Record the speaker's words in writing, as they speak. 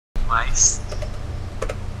mice.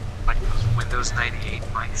 Like those Windows 98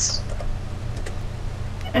 mice.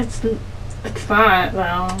 It's not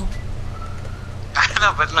though. I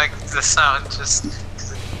know, but like the sound just.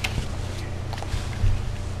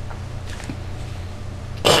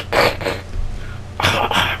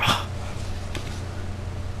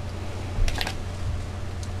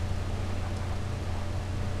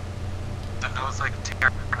 The nose like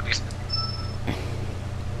terrible.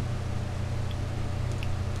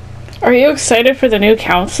 Are you excited for the new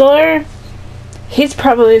counselor? He's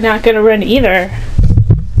probably not gonna run either.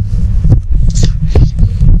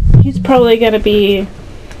 He's probably gonna be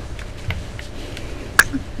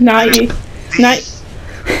the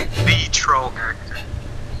troll character.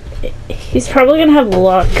 He's probably gonna have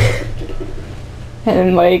luck.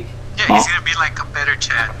 And like yeah, he's gonna be like a better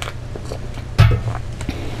Chad.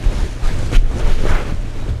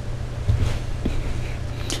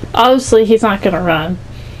 Obviously he's not gonna run.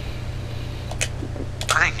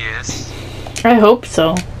 I think he is. I hope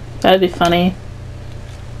so. That'd be funny.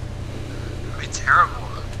 It'd be terrible.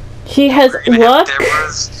 He has luck,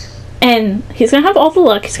 and he's gonna have all the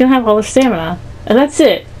luck, he's gonna have all the stamina, and that's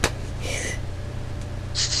it.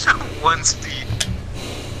 1 speed.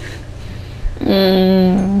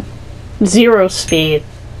 0 speed.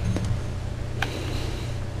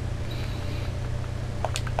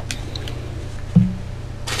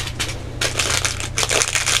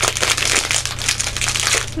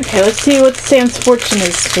 Okay, let's see what Sam's fortune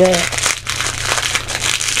is today.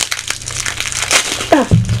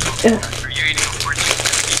 Are you eating a fortune?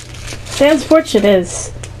 Sam's fortune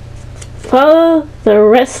is follow the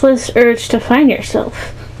restless urge to find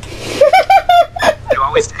yourself. You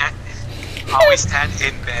always stand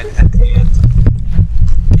in bed at the end.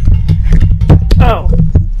 Oh,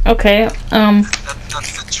 okay.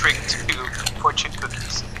 That's the trick to fortune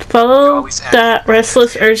cookies. Follow that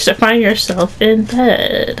restless urge to find yourself in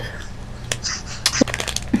bed.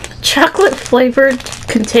 Chocolate flavored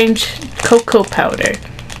contains cocoa powder.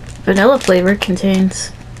 Vanilla flavored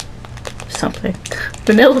contains something.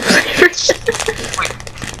 Vanilla flavored. Wait,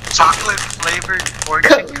 chocolate flavored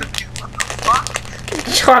fortune cookie? What the fuck?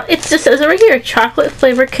 It just says over here, chocolate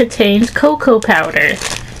flavored contains cocoa powder.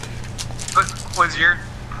 But was your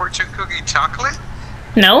fortune cookie chocolate?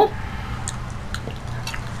 No?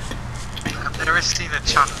 I've never seen a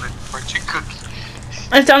chocolate fortune cookie.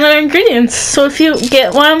 It's on the ingredients, so if you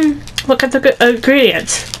get one, look at the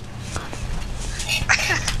ingredients.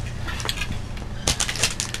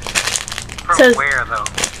 From says, where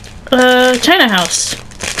though? China House.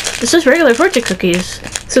 This is regular fortune cookies.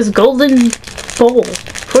 It says golden bowl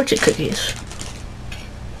fortune cookies.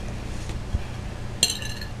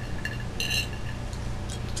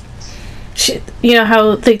 You know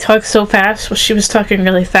how they talk so fast? Well, she was talking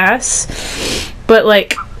really fast, but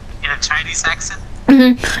like in a Chinese accent.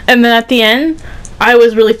 And then at the end, I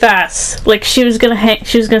was really fast. Like she was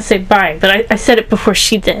gonna say bye, but I said it before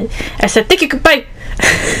she did. I said thank you, goodbye.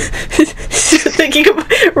 Thank you,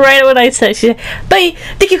 goodbye. Right when I said, she said bye,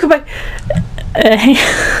 thank you, goodbye.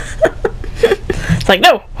 It's like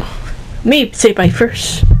no, me say bye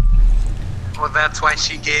first. Well, that's why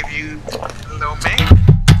she gave you lo mein.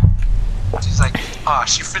 She's like, oh,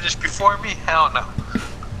 she finished before me? Hell no.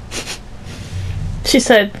 She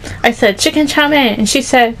said, I said chicken chow mein, and she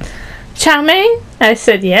said chow mein. I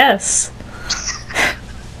said yes.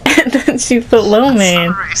 And then she put lo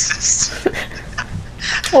mein. That's so racist.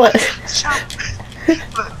 What?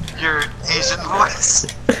 Your Asian voice.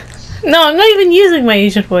 No, I'm not even using my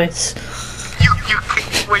Asian voice. You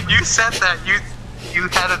when you said that, you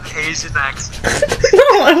had an Asian accent.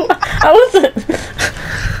 No, I wasn't.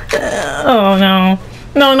 Oh no.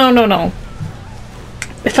 No.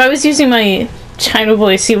 If I was using my China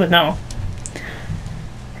voice, you would know.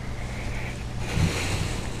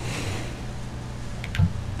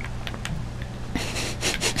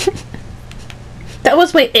 That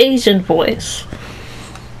was my Asian voice.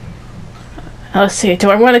 Let's see, do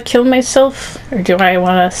I want to kill myself or do I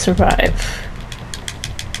want to survive?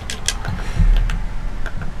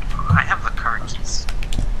 I have the car keys.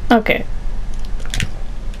 Okay.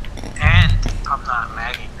 And I'm not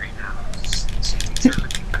lagging right now. Things are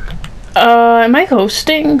looking good. Am I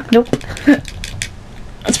hosting? Nope.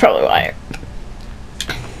 That's probably why.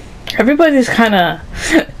 Everybody's kind of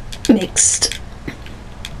mixed.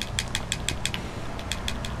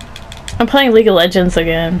 I'm playing League of Legends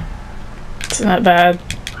again. It's not bad.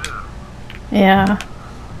 Yeah.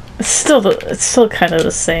 It's still kind of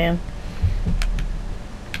the same.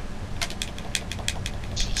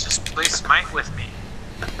 Just play Smite with me.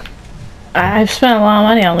 I've spent a lot of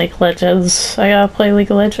money on League of Legends. I gotta play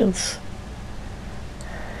League of Legends.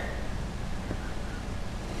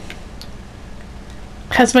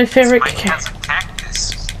 Has my favorite Mike has a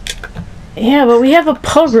cactus. Yeah, but we have a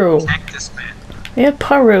Paru. Cactus man. We have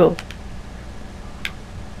Paru.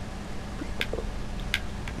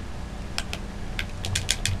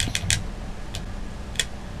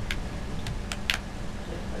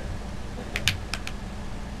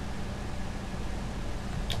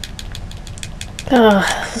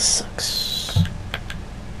 Ugh, this sucks.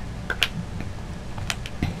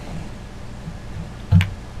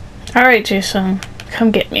 Alright, Jason.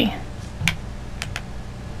 Come get me.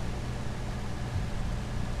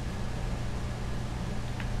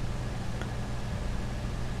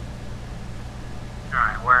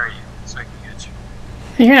 Alright, where are you? So I can get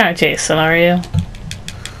you. You're not Jason, are you?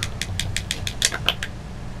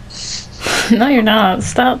 No, you're not.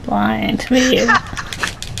 Stop lying to me.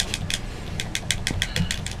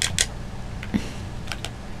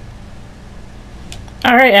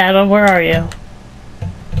 Alright, Adam, where are you?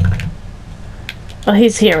 Oh,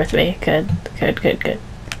 he's here with me. Good, good, good, good.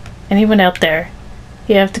 Anyone out there?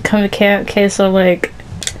 You have to come to camp in case of, like...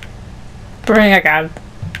 bring a gun.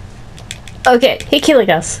 Okay, he's killing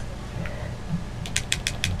us.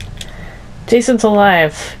 Jason's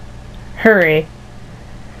alive. Hurry.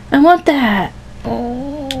 I want that.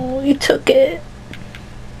 Oh, you took it.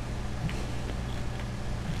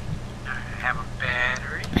 I have a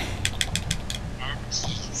battery and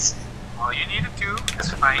keys. All you need to do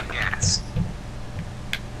is find gas.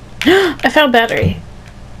 I found battery.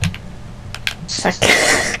 Fuck.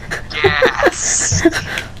 Gas.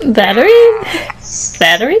 Battery? Yes.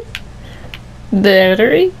 Battery?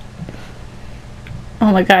 Battery?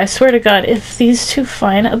 Oh my god, I swear to god, if these two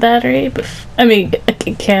find a battery, I mean, a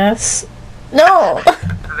gas. No! If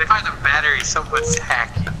they find a battery, someone's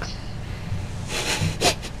hacking.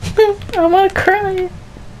 I wanna cry.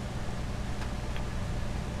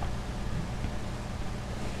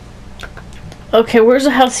 Okay, where's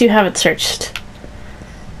the house you haven't searched?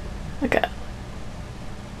 Okay.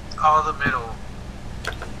 Oh, the middle.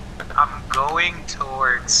 I'm going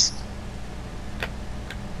towards...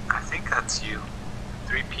 I think that's you.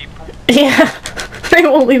 3 people. Yeah, they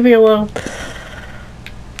won't leave me alone.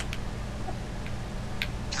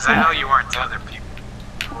 Because I know you weren't the other people.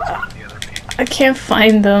 Who was one of the other people? I can't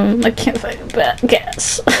find them. I can't find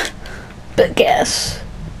gas. But gas.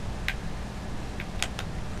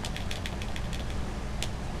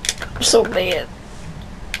 I'm so mad.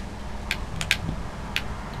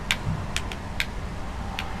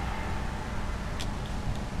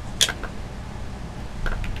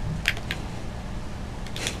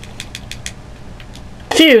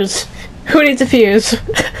 Fuse! Who needs a fuse?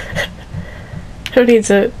 Who needs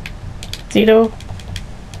it? Do you know?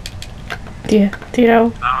 Do you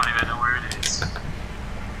know? I don't even know where it is.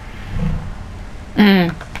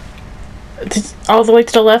 All the way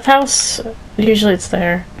to the left house? Usually it's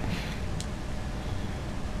there.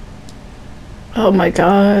 Oh my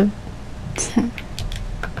god.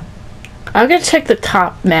 I'm gonna check the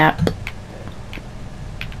top map.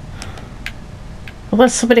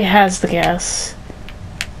 Unless somebody has the gas.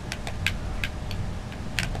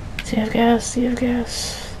 Do you have gas? Do you have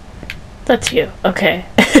gas? That's you. Okay.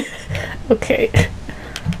 Okay.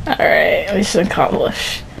 Alright, mission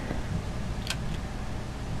accomplished.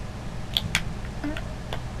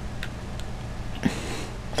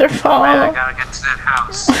 They're Man, I following. gotta get to that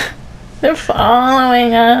house. They're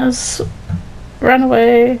following us. Run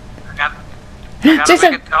away. I gotta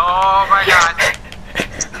Jason! make it. Oh my god.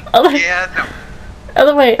 Other, Yeah, no.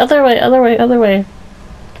 other way, other way, other way, other way.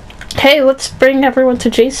 Hey, let's bring everyone to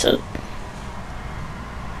Jason.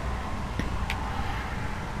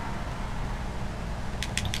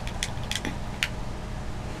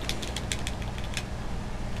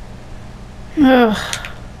 Ugh.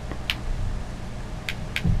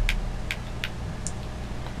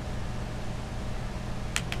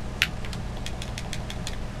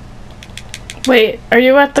 Wait, are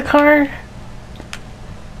you at the car?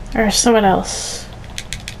 Or someone else?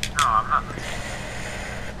 No, I'm not.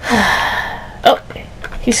 Oh,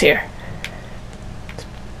 he's here.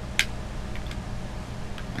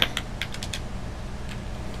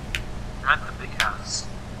 I'm at the big house.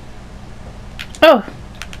 Oh.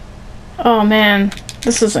 Oh man,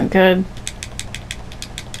 this isn't good.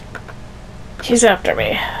 He's after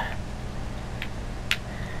me.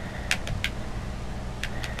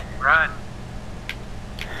 Run.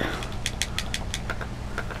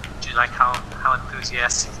 Do you like how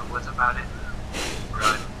enthusiastic I was about it?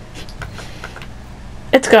 Run.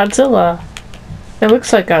 It's Godzilla. It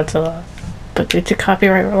looks like Godzilla. But due to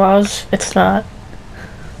copyright laws, it's not.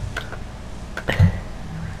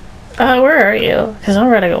 Where are you? Because I'm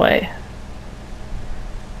running away.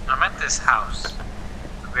 I'm at this house.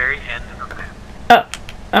 very end of the map. Oh,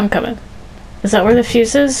 I'm coming. Is that where the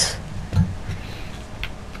fuse is?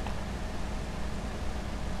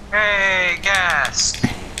 Hey, gas!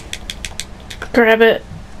 Grab it.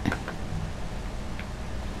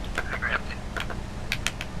 I grabbed it.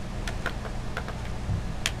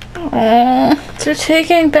 Oh, they're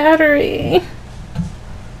taking battery. I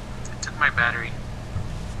took my battery.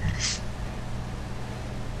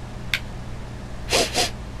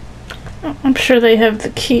 I'm sure they have the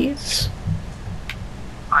keys.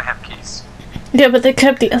 I have keys. Yeah, but they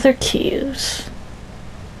kept the other keys.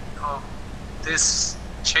 Oh, this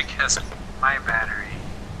chick has my battery.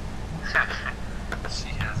 She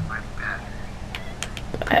has my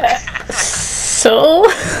battery. So?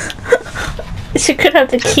 She could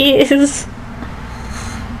have the keys.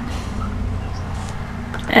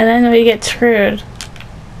 And then we get screwed.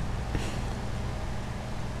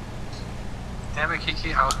 Damn it,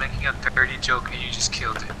 Kiki, I was making a dirty joke and you just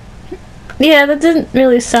killed it. Yeah, that didn't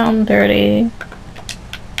really sound dirty.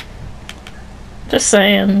 Just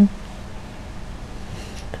saying.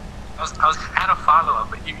 I was kind of follow-up,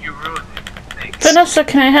 but you ruined it. Thanks. Vanessa,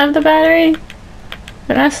 can I have the battery?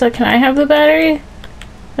 Vanessa, can I have the battery?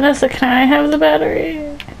 Vanessa, can I have the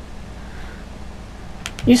battery?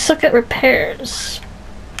 You suck at repairs.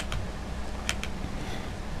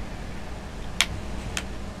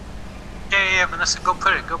 Yeah, Vanessa, go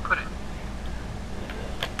put it.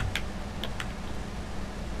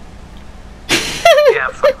 Yeah,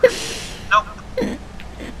 fuck. Nope.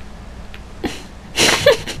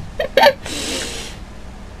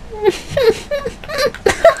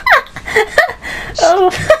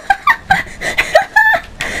 Oh.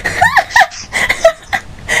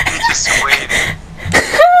 You just waited.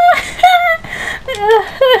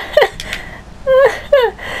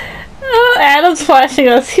 Oh, Adam's flashing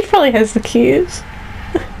us. He probably has the keys.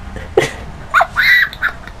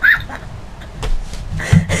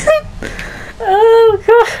 Oh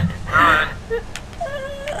god.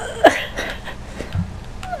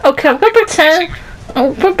 Okay, I'm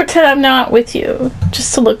gonna pretend I'm not with you,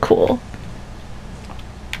 just to look cool.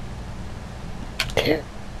 You're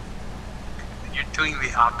doing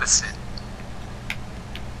the opposite.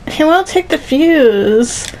 He won't take the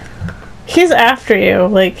fuse. He's after you,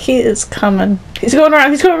 like he is coming. He's going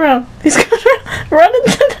around. Run! Run!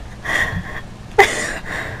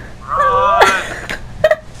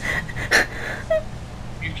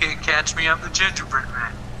 You can't catch me, I'm the gingerbread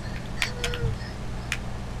man.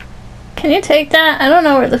 Can you take that? I don't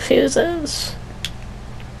know where the fuse is.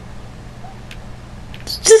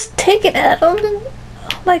 Just take it, Adam.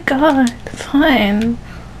 Oh my god. Fine.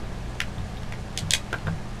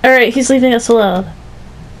 Alright, he's leaving us alone.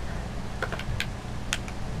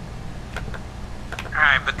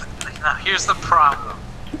 Alright, but now here's the problem.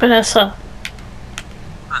 Vanessa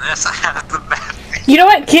has the battery. You know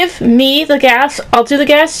what? Give me the gas. I'll do the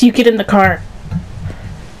gas. You get in the car.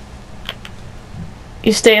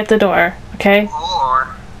 You stay at the door, okay?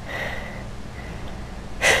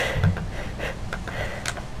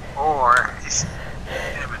 Or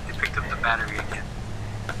damn it, they picked up the battery again.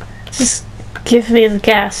 Just give me the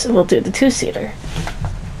gas and we'll do the two-seater.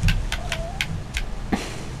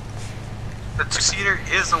 The two-seater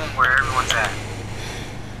is the one where everyone's at.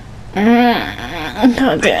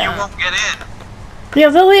 Oh, Then you won't get in. Yeah,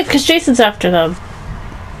 they'll leave because Jason's after them.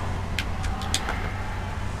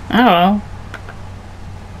 I don't know.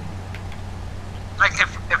 Like, if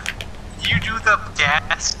you do the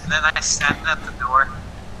gas and then I stand at the door,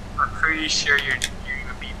 I'm pretty sure you're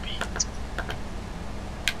gonna be beat.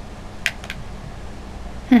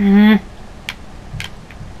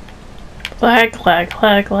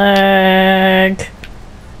 Lag.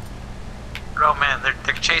 Oh man,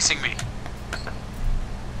 they're chasing me.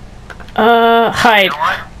 Hide. You know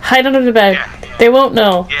what? Hide under the bed. Yeah. They won't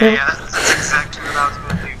know. Yeah, that's exactly what I was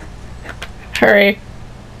gonna do. Hurry.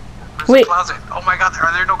 Where's Wait. the closet? Oh my god,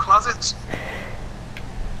 are there no closets?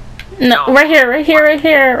 No, right here.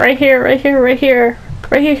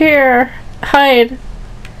 Hide.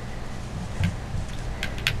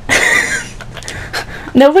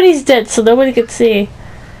 Nobody's dead, so nobody can see.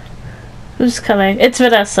 Who's coming? It's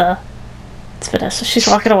Vanessa. She's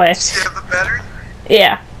walking away. Does she have the battery?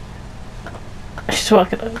 Yeah. She's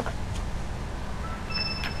walking away.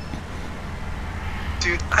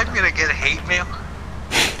 Dude, I'm gonna get hate mail.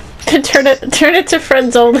 Turn it to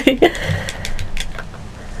friends only.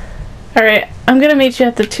 Alright, I'm gonna meet you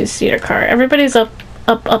at the two-seater car. Everybody's up.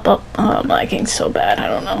 Oh, I'm lagging so bad, I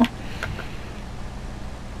don't know.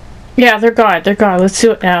 Yeah, they're gone. Let's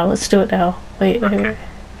do it now. Wait.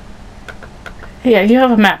 Yeah, you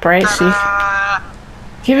have a map, right? See?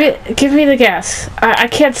 Give me the gas. I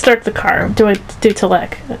can't start the car. Do it due to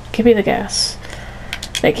lack. Give me the gas.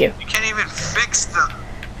 Thank you. You can't even fix the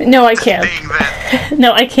No, I can't. thing then.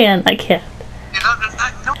 No, I can't. I can't. You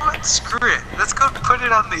know what? Screw it. Let's go put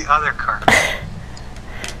it on the other car.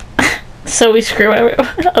 So we screw everyone.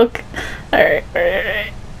 Okay. Alright,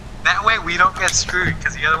 alright. That way we don't get screwed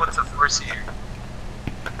because the other one's a four-seater.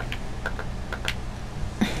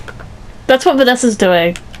 That's what Vanessa's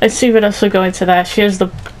doing. I see Vanessa going to that. She has the...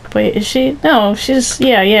 Wait, is she? No, she's...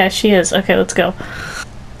 Yeah, she is. Okay, let's go.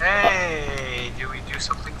 Hey, do we do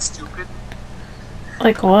something stupid?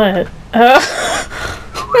 Like what?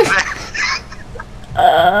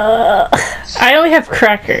 I only have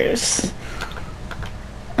crackers.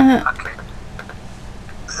 Okay.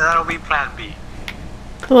 That'll be plan B.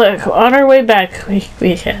 Look, on our way back, we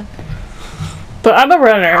can. But I'm a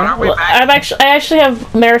runner. On our way back? I actually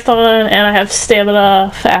have marathon and I have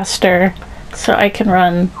stamina faster, so I can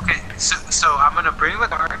run. Okay, so I'm gonna bring the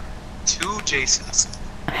car to Jason's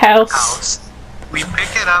House. We pick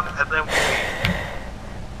it up and then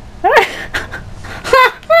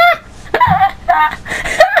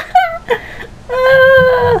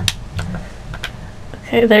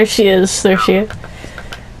Okay, there she is. There she is.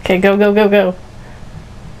 Okay, go, go, go, go.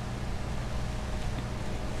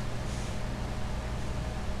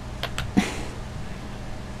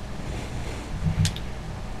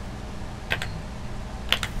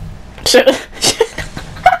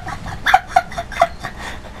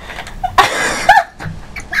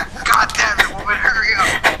 God damn it, woman, hurry up!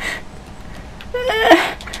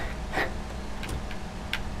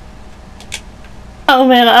 Oh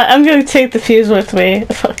man, I'm gonna take the fuse with me.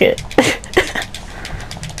 Fuck it.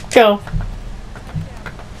 Go.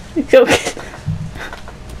 Go.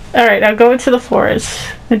 Alright, now go into the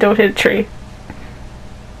forest and don't hit a tree.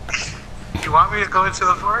 You want me to go into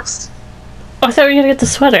the forest? Oh, I thought we were gonna get the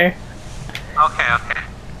sweater. Okay.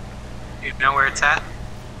 You know where it's at?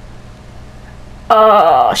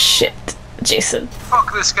 Oh shit. Jason.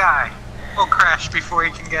 Fuck this guy. We'll crash before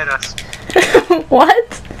he can get us.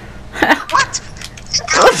 What? What? He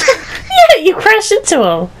got me! Yeah, you crashed into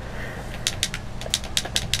him.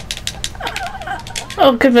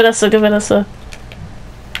 Oh, good Vanessa, good Vanessa.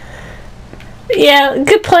 Yeah,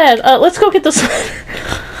 good plan. Let's go get the sweater.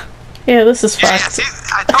 Yeah, this is Yeah, fucked. see,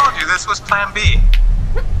 I told you this was plan B.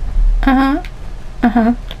 Uh-huh.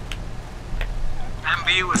 Uh-huh. Plan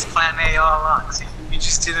B was plan A all along. See, you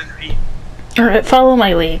just didn't read. Alright, follow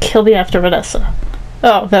my lead. He'll be after Vanessa.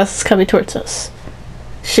 Oh, Vanessa's coming towards us.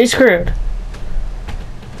 She's screwed.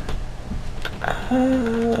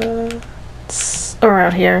 It's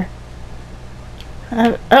around here.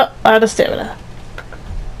 Oh, out of stamina.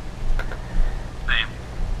 Same.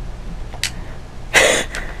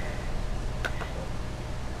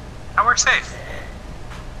 And we're safe.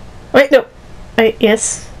 Wait, no. Wait,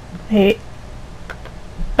 yes. Wait.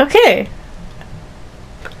 Okay.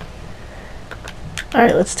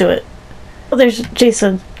 Alright, let's do it. Oh, there's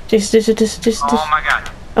Jason. Jason. Oh my god.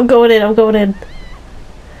 I'm going in.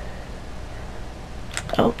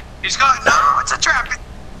 Oh. He's going. No, it's a trap.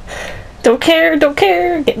 Don't care.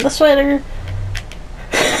 Get in the sweater.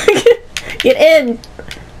 Get in.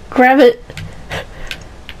 Grab it.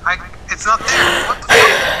 It's not there. What the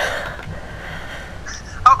fuck?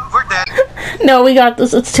 Oh, we're dead. No, we got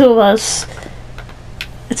this. It's two of us.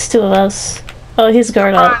 Oh, he's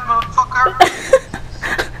guard Come up. on, motherfucker.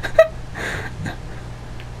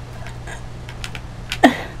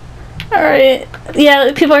 Alright.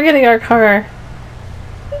 Yeah, people are getting our car.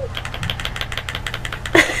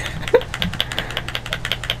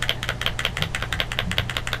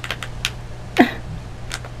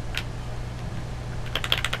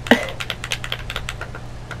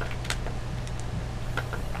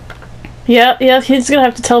 Yeah, he's gonna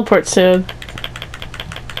have to teleport soon.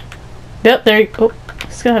 Yep, there you go.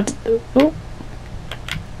 He's gonna have to. Oh.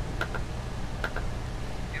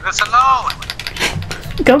 Leave us alone.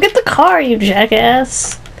 Go get the car, you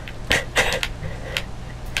jackass.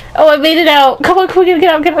 Oh, I made it out. Come on, get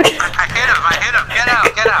out. I hit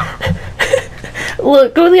him. Get out.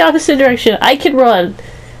 Look, go in the opposite direction. I can run.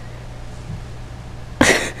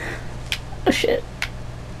 Oh, shit.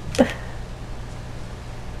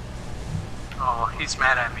 Oh, he's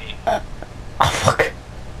mad at me. Oh, fuck.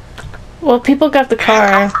 Well, people got the He didn't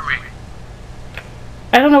car. come for me.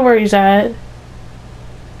 I don't know where he's at.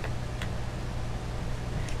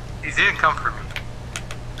 He didn't come for me.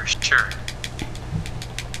 For sure.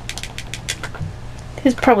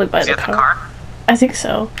 He's probably by Is he the at the car. car? I think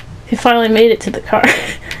so. He finally made it to the car.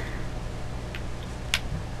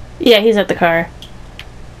 Yeah, he's at the car.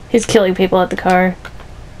 He's killing people at the car.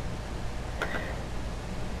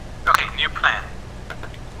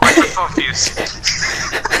 info fuse.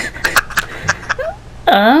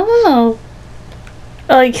 Oh.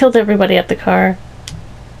 Oh, he killed everybody at the car.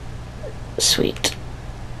 Sweet.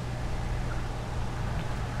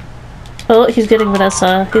 Oh, he's getting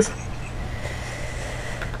Vanessa.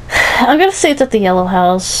 I'm gonna say it's at the yellow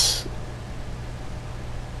house.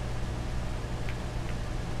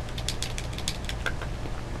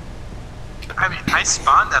 I mean, I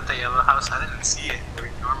spawned at the yellow house. I didn't see it where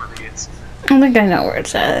it normally is. I think I know where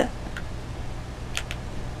it's at.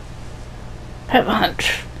 I have a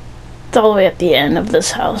hunch. It's all the way at the end of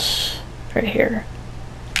this house. Right here.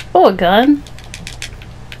 Oh, a gun.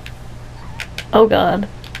 Oh god.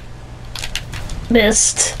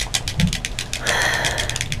 Missed.